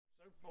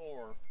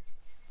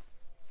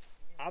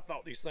I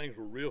thought these things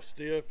were real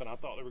stiff and I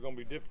thought they were going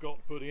to be difficult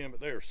to put in, but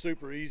they are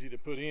super easy to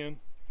put in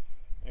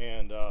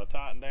and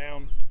tighten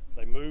down.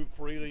 They move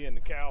freely in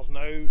the cow's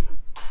nose.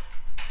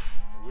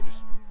 We're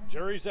just,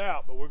 jury's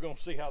out, but we're going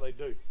to see how they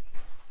do.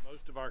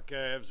 Most of our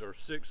calves are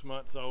 6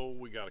 months old.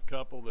 We got a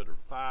couple that are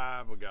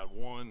 5. We got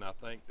one, I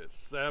think, that's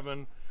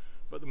 7.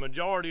 But the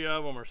majority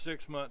of them are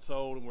 6 months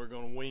old, and we're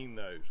going to wean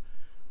those.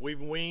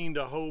 We've weaned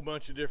a whole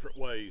bunch of different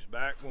ways.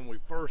 Back when we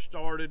first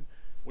started,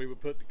 we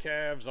would put the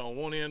calves on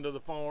one end of the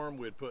farm,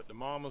 we'd put the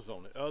mamas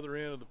on the other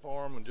end of the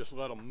farm and just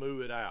let them moo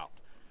it out.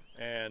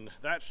 And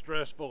that's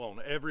stressful on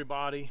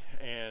everybody,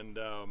 and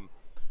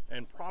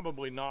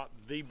probably not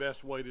the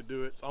best way to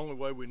do it. It's the only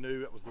way we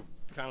knew. It was the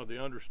kind of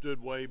the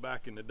understood way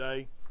back in the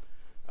day.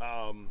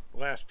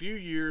 Last few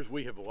years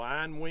we have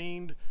line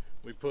weaned.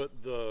 We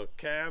put the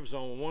calves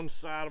on one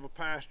side of a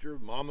pasture,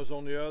 mamas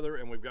on the other,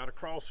 and we've got a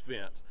cross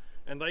fence.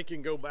 And they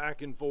can go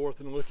back and forth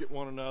and look at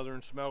one another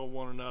and smell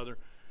one another.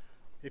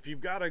 If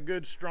you've got a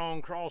good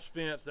strong cross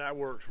fence, that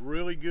works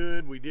really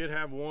good. We did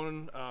have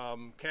one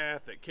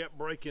calf that kept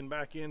breaking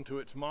back into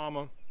its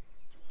mama,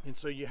 and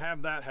so you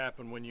have that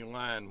happen when you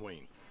line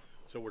wean.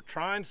 So we're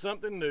trying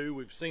something new.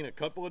 We've seen a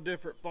couple of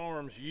different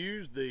farms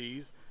use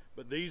these,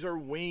 but these are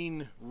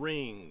wean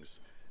rings.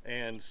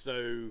 And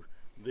so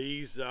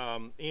these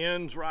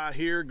ends right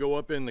here go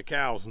up in the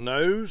cow's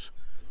nose,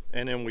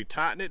 and then we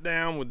tighten it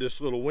down with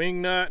this little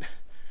wing nut,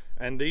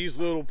 and these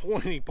little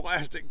pointy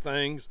plastic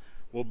things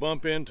will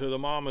bump into the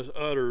mama's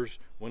udders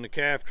when the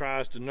calf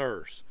tries to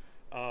nurse.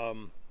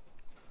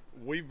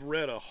 We've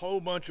read a whole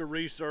bunch of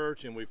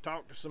research and we've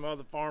talked to some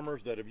other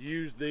farmers that have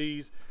used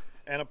these,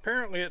 and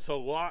apparently it's a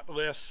lot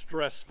less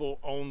stressful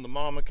on the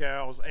mama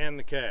cows and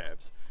the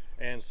calves.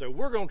 And so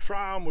we're going to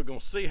try them. We're going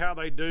to see how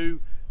they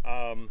do.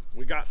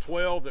 We got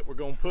 12 that we're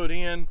going to put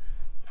in.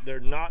 They're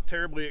not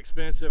terribly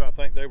expensive. I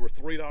think they were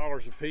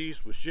 $3 a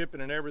piece with shipping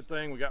and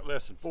everything. We got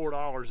less than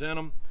 $4 in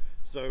them.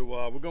 So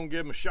we're going to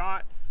give them a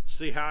shot,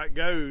 see how it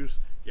goes.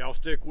 Y'all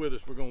stick with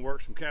us. We're going to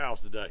work some cows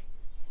today.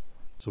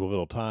 So a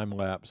little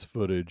time-lapse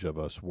footage of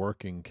us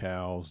working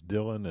cows.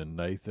 Dylan and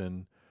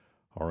Nathan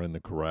are in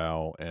the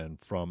corral, and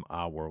from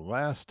our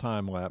last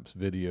time-lapse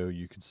video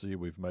you can see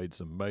we've made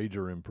some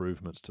major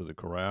improvements to the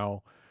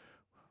corral.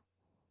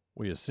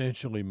 We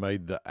essentially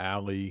made the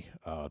alley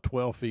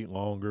 12 feet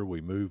longer.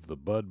 We moved the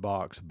bud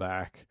box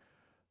back.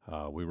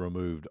 We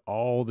removed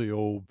all the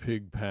old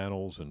pig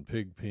panels and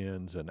pig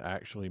pens and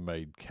actually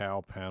made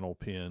cow panel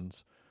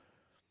pens.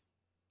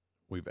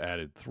 We've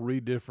added 3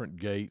 different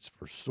gates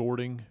for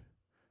sorting,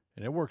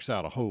 and it works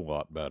out a whole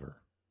lot better.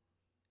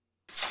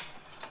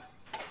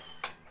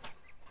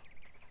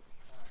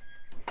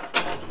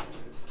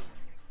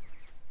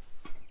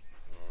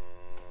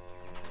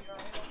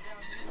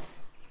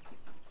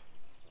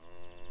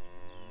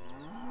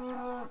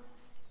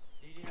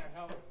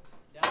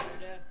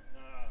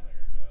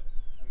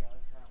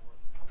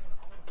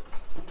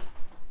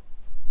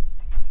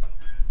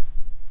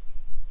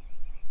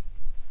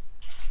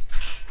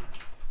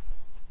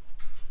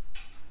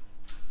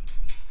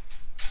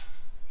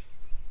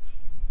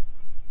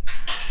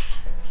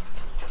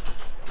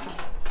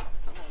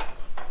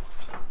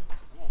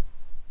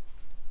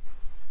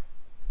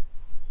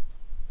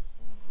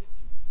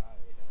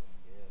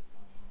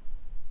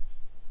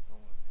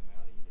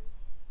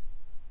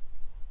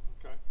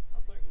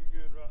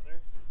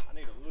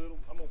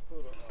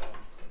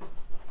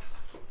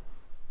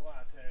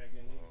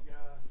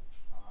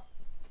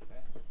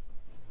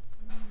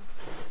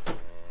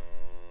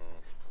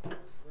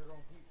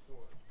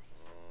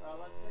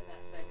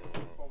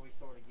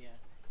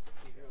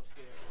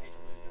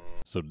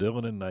 So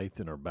Dylan and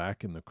Nathan are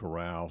back in the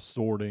corral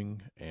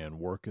sorting and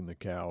working the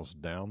cows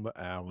down the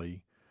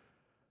alley.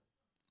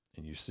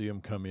 And you see them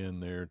come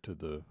in there to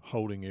the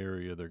holding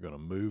area. They're going to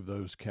move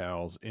those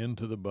cows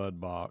into the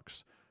bud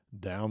box,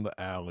 down the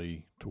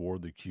alley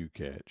toward the Q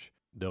catch.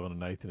 Dylan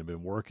and Nathan have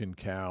been working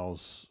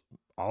cows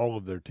all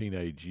of their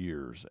teenage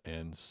years.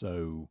 And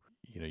so,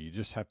 you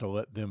just have to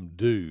let them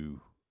do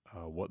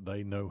what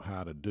they know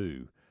how to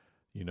do.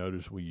 You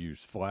notice we use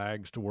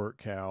flags to work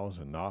cows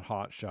and not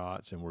hot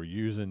shots, and we're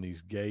using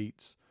these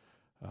gates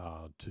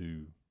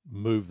to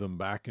move them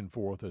back and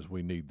forth as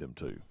we need them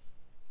to.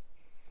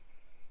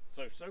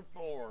 So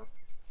far,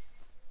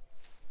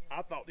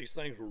 I thought these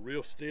things were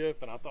real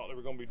stiff, and I thought they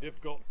were going to be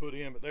difficult to put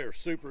in, but they are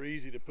super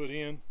easy to put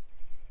in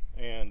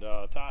and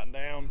tighten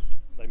down.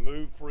 They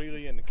move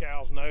freely in the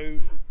cow's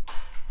nose.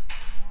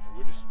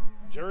 We're just,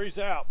 jury's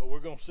out, but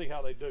we're going to see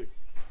how they do.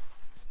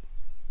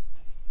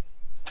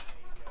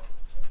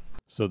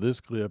 So this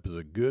clip is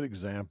a good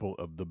example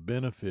of the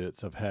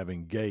benefits of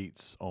having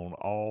gates on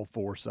all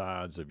 4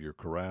 sides of your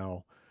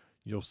corral.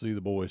 You'll see the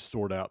boys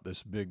sort out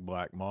this big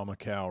black mama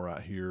cow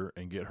right here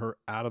and get her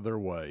out of their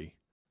way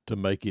to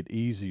make it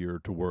easier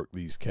to work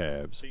these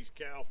calves. These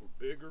cows were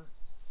bigger.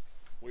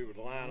 We would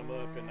line them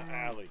up in the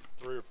alley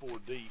 3 or 4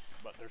 deep,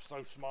 but they're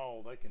so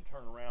small they can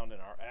turn around in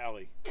our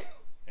alley,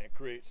 and it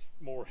creates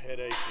more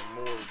headache and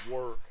more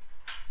work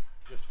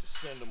just to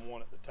send them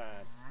one at a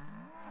time.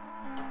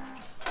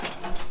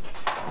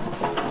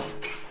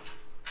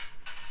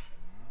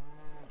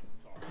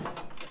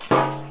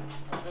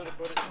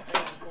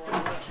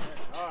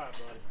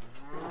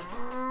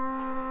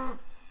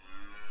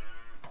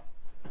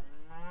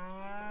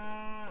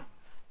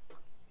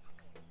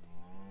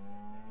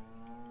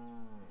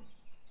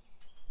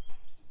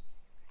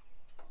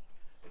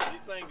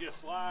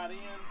 just slide in,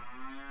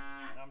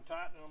 and I'm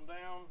tightening them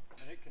down,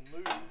 and it can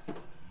move.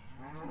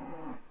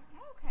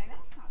 Okay,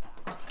 that's not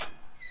bad.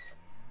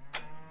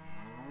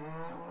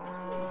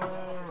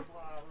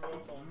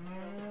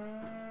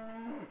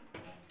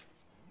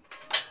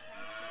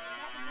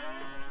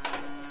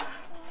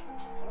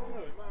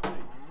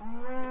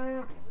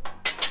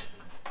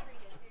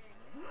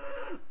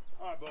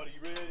 Alright buddy,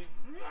 you ready?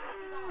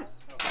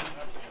 Okay,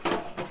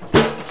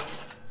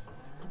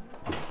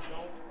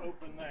 don't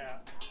open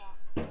that.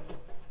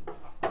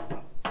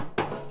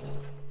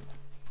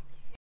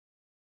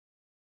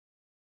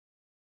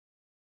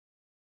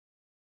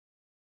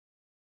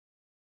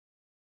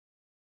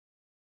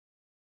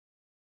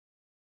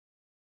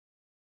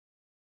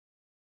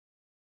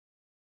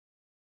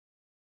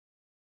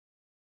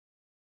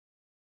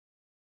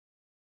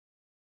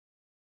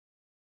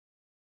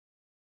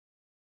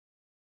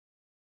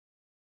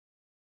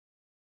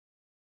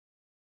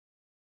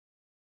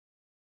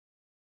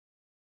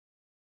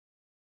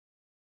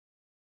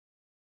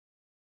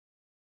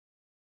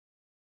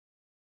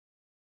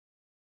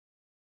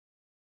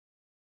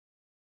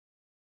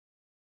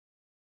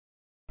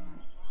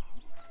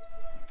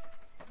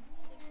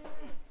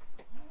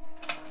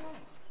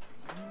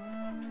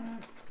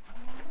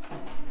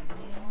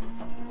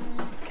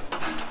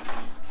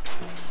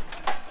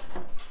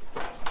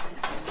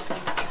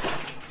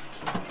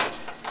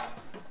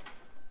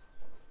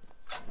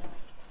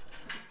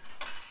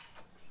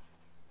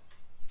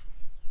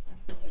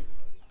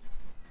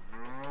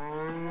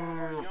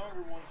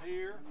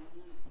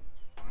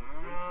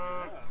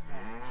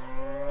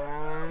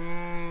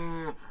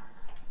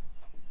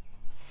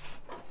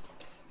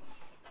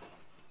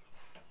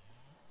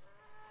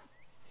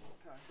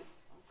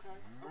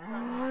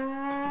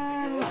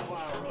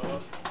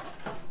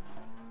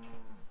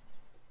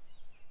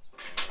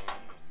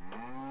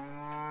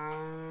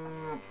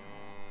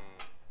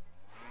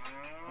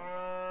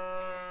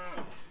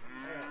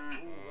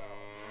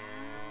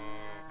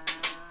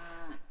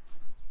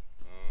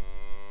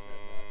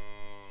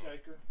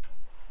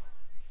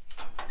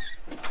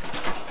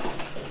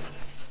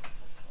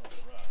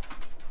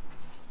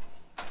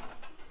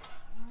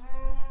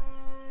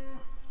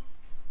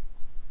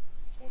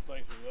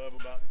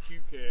 About the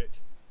Q-catch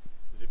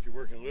is if you're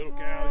working little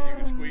cows, you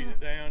can squeeze it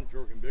down. If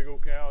you're working big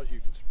old cows, you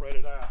can spread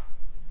it out.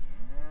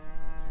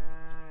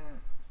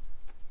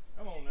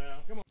 Come on now,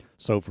 come on.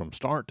 So from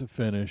start to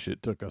finish,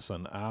 it took us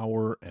an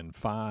hour and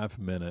 5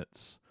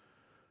 minutes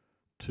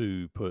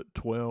to put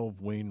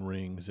 12 wean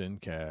rings in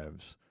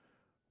calves.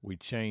 We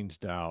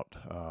changed out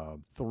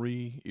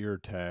 3 ear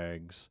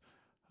tags,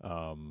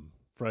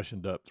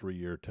 freshened up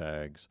 3 ear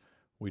tags.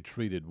 We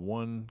treated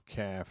 1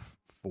 calf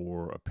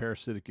for a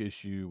parasitic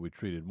issue. We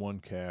treated 1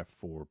 calf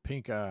for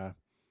pink eye,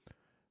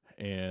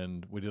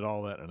 and we did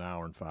all that in an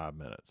hour and 5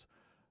 minutes.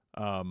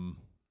 You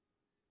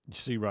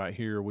see right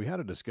here, we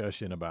had a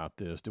discussion about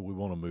this. Do we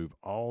want to move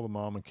all the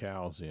mama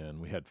cows in?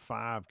 We had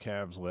 5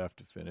 calves left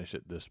to finish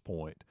at this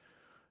point,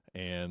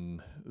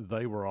 and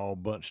they were all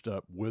bunched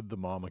up with the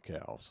mama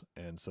cows.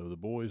 And so the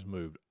boys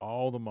moved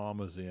all the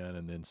mamas in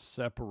and then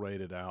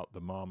separated out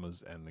the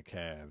mamas and the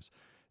calves.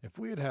 If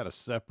we had had a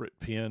separate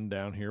pen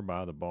down here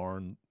by the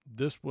barn,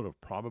 this would have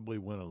probably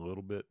went a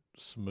little bit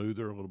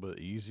smoother, a little bit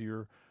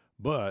easier,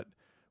 but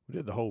we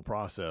did the whole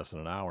process in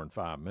an hour and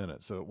 5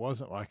 minutes, so it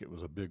wasn't like it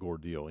was a big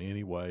ordeal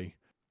anyway.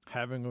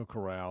 Having a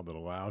corral that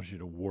allows you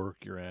to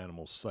work your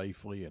animals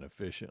safely and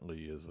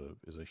efficiently is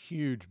a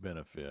huge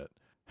benefit.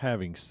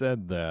 Having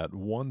said that,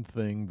 one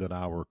thing that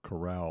our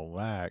corral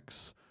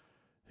lacks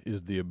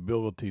is the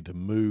ability to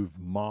move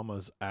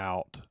mamas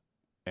out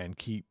and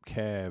keep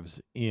calves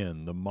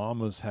in. The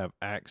mamas have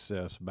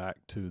access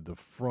back to the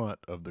front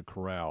of the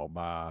corral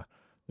by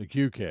the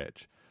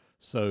Q-catch.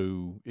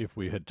 So if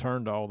we had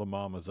turned all the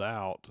mamas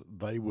out,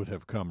 they would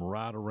have come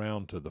right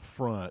around to the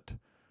front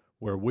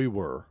where we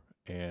were,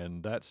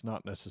 and that's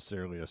not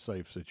necessarily a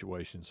safe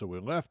situation. So we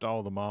left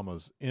all the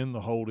mamas in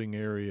the holding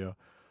area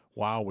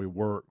while we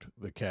worked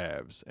the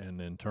calves, and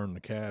then turned the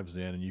calves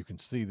in, and you can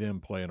see them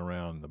playing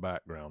around in the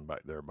background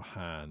back there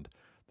behind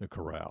the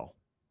corral.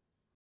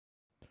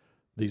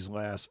 These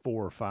last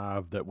 4 or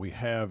 5 that we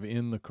have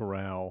in the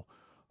corral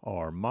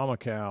are mama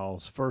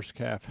cows, first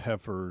calf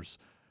heifers,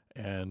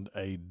 and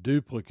a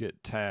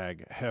duplicate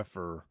tag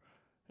heifer.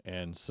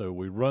 And so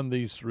we run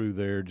these through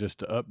there just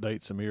to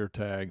update some ear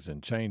tags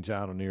and change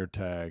out an ear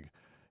tag.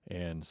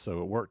 And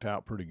so it worked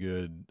out pretty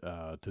good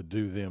to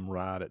do them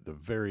right at the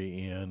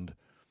very end,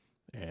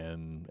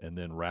 and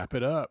then wrap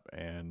it up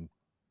and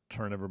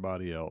turn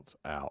everybody else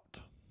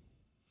out.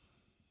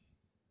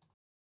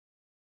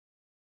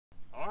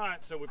 All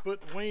right, so we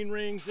put the wean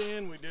rings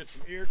in, we did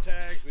some ear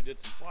tags, we did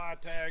some fly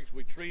tags,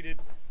 we treated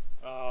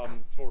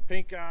for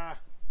pink eye,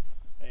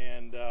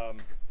 and we're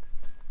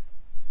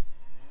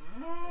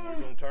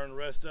going to turn the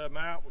rest of them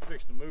out. We're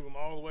fixing to move them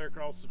all the way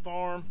across the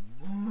farm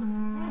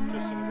to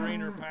some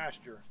greener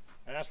pasture.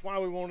 And that's why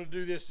we want to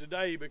do this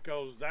today,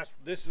 because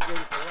this is where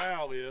the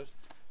corral is.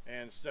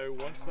 And so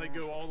once they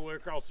go all the way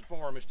across the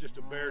farm, it's just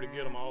a bear to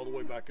get them all the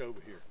way back over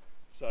here.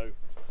 So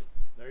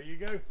there you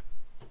go.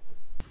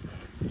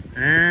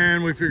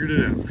 And we figured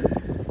it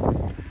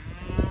out.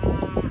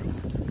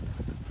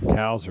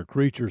 Cows are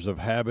creatures of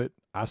habit.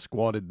 I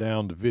squatted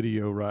down to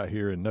video right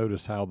here and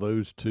notice how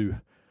those two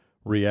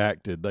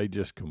reacted. They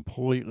just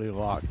completely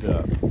locked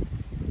up.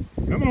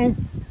 Come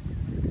on.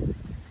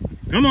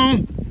 Come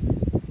on.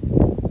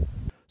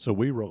 So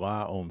we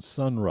rely on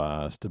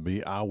Sunrise to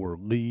be our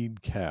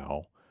lead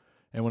cow.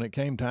 And when it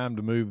came time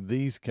to move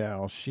these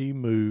cows, she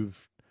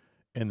moved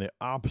in the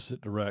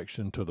opposite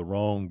direction to the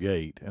wrong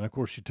gate. And of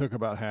course, she took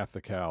about half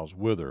the cows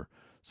with her.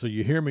 So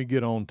you hear me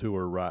get on to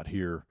her right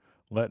here,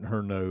 letting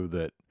her know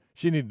that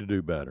she needed to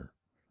do better.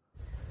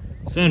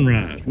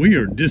 Sunrise, we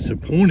are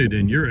disappointed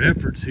in your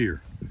efforts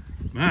here.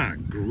 My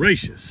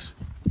gracious.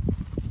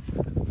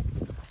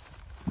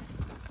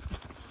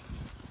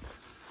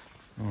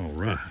 All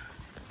right.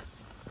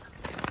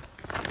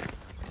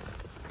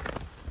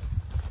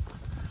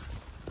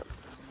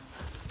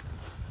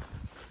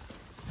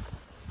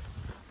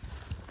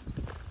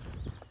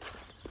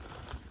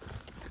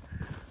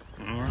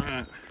 All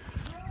right.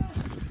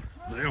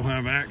 They'll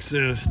have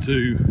access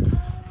to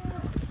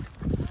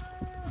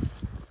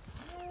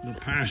the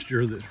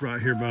pasture that's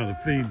right here by the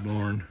feed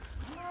barn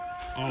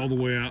all the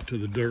way out to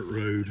the dirt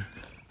road.